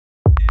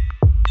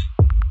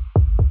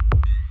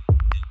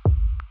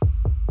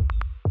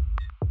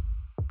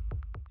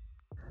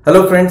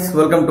Hello friends,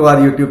 welcome to our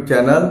YouTube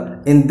channel.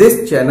 In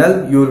this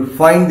channel, you will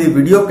find the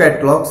video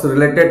catalogs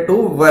related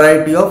to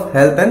variety of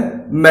health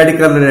and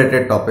medical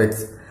related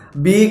topics.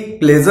 Be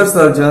it laser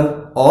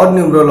surgeon or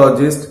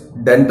neurologist,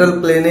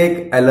 dental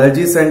clinic,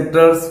 allergy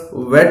centers,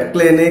 vet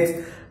clinics,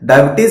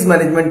 diabetes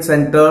management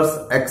centers,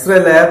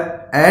 X-ray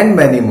lab and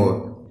many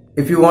more.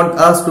 If you want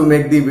us to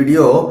make the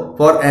video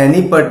for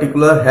any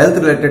particular health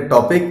related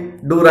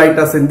topic, do write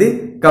us in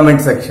the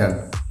comment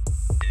section.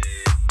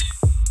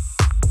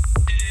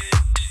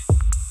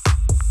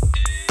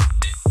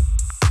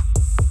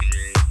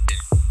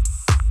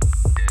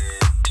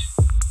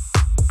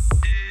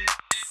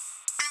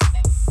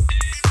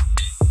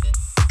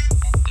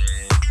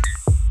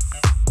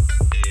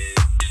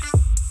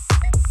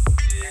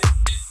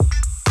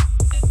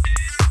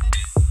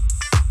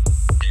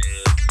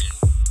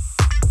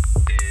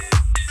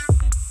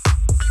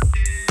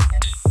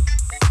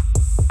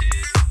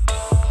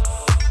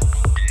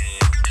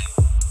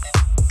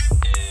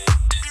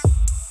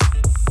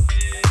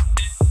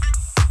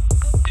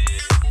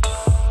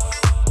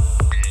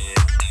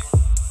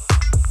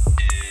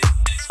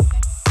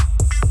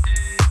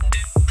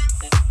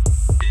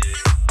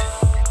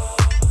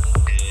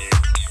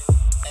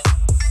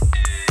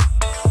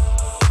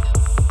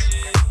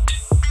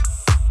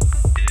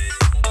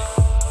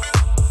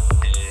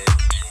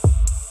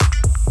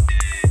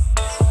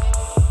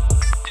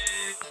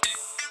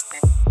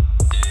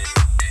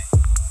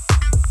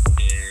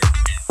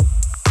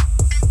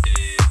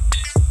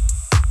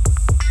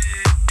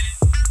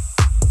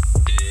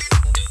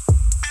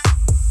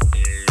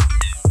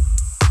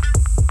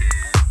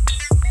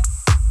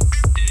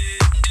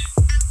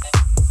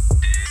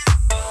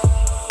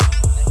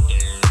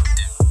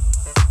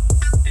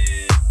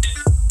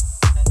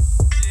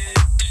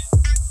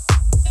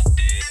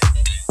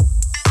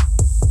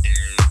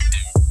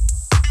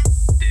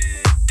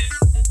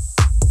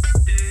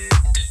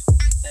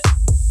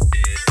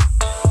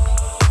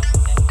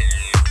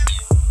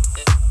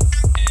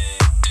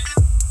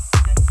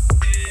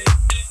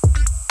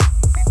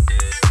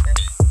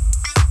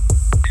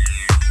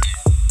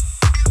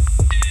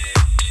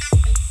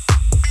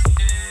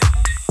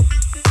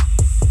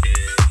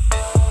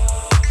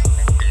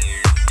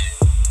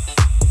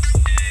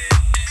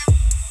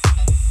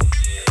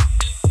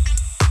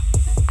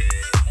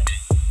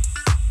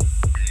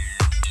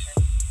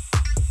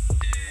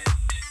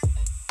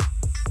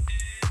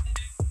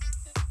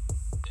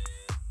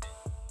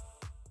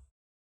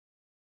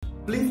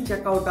 Please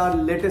check out our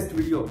latest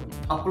video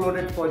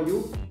uploaded for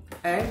you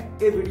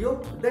and a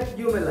video that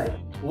you may like.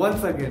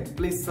 Once again,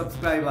 please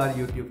subscribe our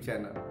YouTube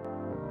channel.